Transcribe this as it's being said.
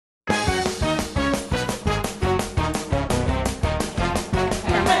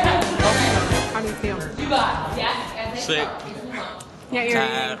Sick. Yeah, you're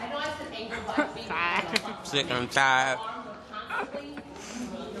Tired. Sick and I'm tired.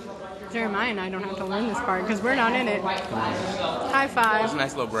 Jeremiah and I don't have to learn this part because we're not in it. High five. It's a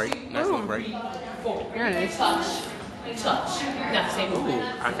nice little break. Nice little break. Here it is. Ooh, I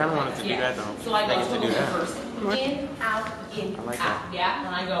kind of wanted to do that though. So I get to do that. In, out, in, I like out. that. Yeah,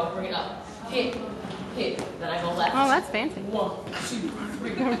 and I go, bring it up. Hit, hit. Then I go left. Oh, that's fancy. 1, 2,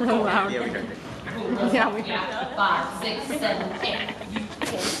 3, Real loud. Yeah, we heard it. Yeah, we heard yeah, 5, 6, 7, 8.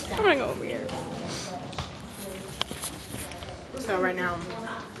 I'm gonna go over here. So right now,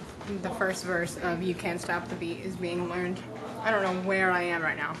 the first verse of You Can't Stop the Beat is being learned. I don't know where I am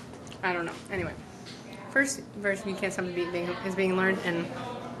right now. I don't know. Anyway, first verse of You Can't Stop the Beat is being learned, and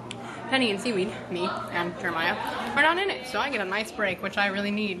Penny and Seaweed, me and Jeremiah, are not in it. So I get a nice break, which I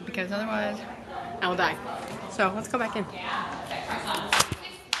really need because otherwise I will die. So let's go back in.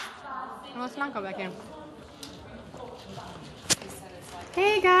 Well, let's not go back in.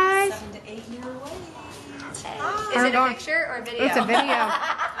 Hey guys. 7 to 8 year wait. Is it a picture or a video? It's a video.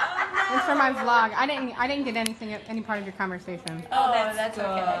 It's for my vlog. I didn't get any part of your conversation. Oh, that's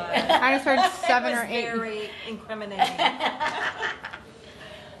okay. I just heard 7 or 8. Very incriminating.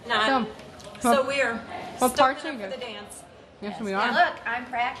 Not. So we're What parts are stoked you up for good? the dance. Yes, we And are. look, I'm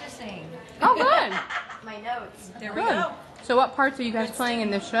practicing. Oh, good. My notes. There we Good. go. So what parts are you guys playing in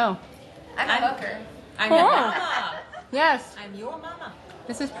this show? I'm a hooker. I'm Oh. your mama. Yes. I'm your mama.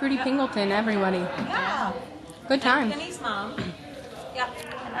 This is Prudy Pingleton, everybody. Yeah. Good times. Penny's mom. Yep.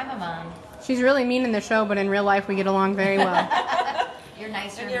 And I'm a mom. She's really mean in the show, but in real life we get along very well. You're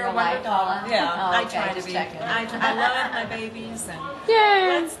nicer in You're real a life, wonderful. Paula. Yeah, Oh, I okay, try to just be. checking. I love my babies and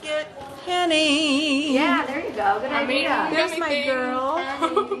Yay! let's get Penny. Yeah, there you go. Good idea. There's my girl.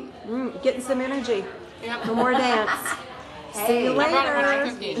 Getting some energy. No more dance. See you Hey,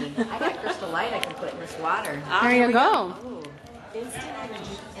 later. I got Crystal Light I can put in this water. There you go. Ooh. Instant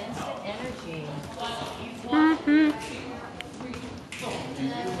energy. Instant energy.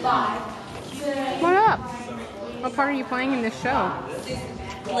 What up? What part are you playing in this show?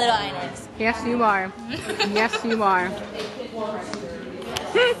 Little Ines. Yes, you are. Yes, you are.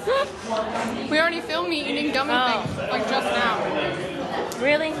 We already filmed me eating gummy things, like just now.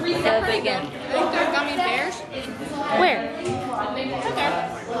 Really? They're pretty good. I think they're gummy bears. Where? Right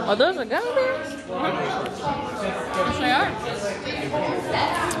there. Oh, those are gummy bears? Yes, they are.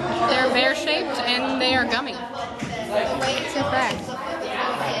 They're bear-shaped and they are gummy. Sit back.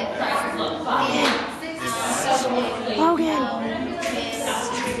 Logan.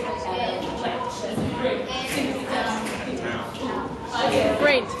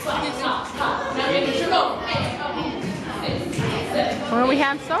 Great. What do we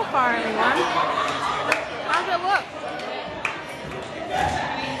have so far, everyone? How's it look?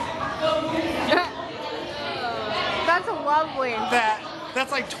 That's lovely.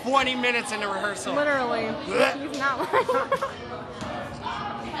 That's like 20 minutes into rehearsal. Literally. He's not lying.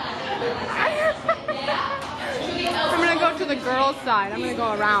 I'm gonna go to the girls' side. I'm gonna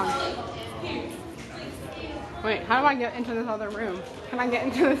go around. Wait, how do I get into this other room? Can I get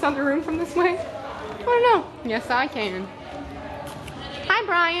into this other room from this way? I don't know. Yes, I can. Hi,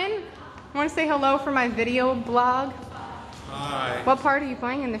 Brian. Want to say hello for my video blog? Hi. What part are you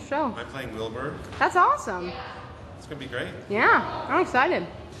playing in the show? I'm playing Wilbur. That's awesome. It's gonna be great. Yeah, I'm excited.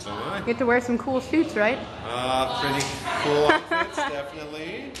 So am I. Get to wear some cool suits, right? Pretty cool outfits,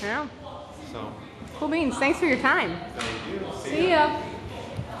 definitely. Yeah. So, Cool beans. Thanks for your time. thank you. See ya.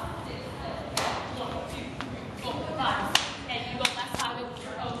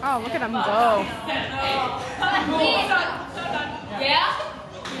 Oh, look at him go. Yeah?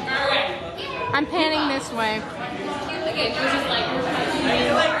 I'm panning this way. Okay, it was just like,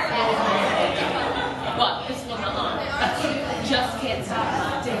 what? This was just can't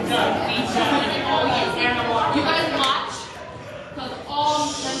stop. You guys watch? Because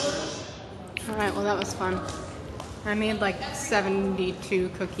all Alright, well that was fun. I made like 72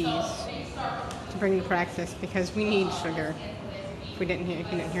 cookies to bring to practice because we need sugar. If you didn't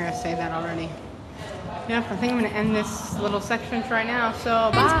hear us say that already. Yeah, I think I'm going to end this little section right now,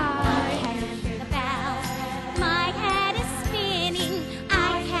 so bye!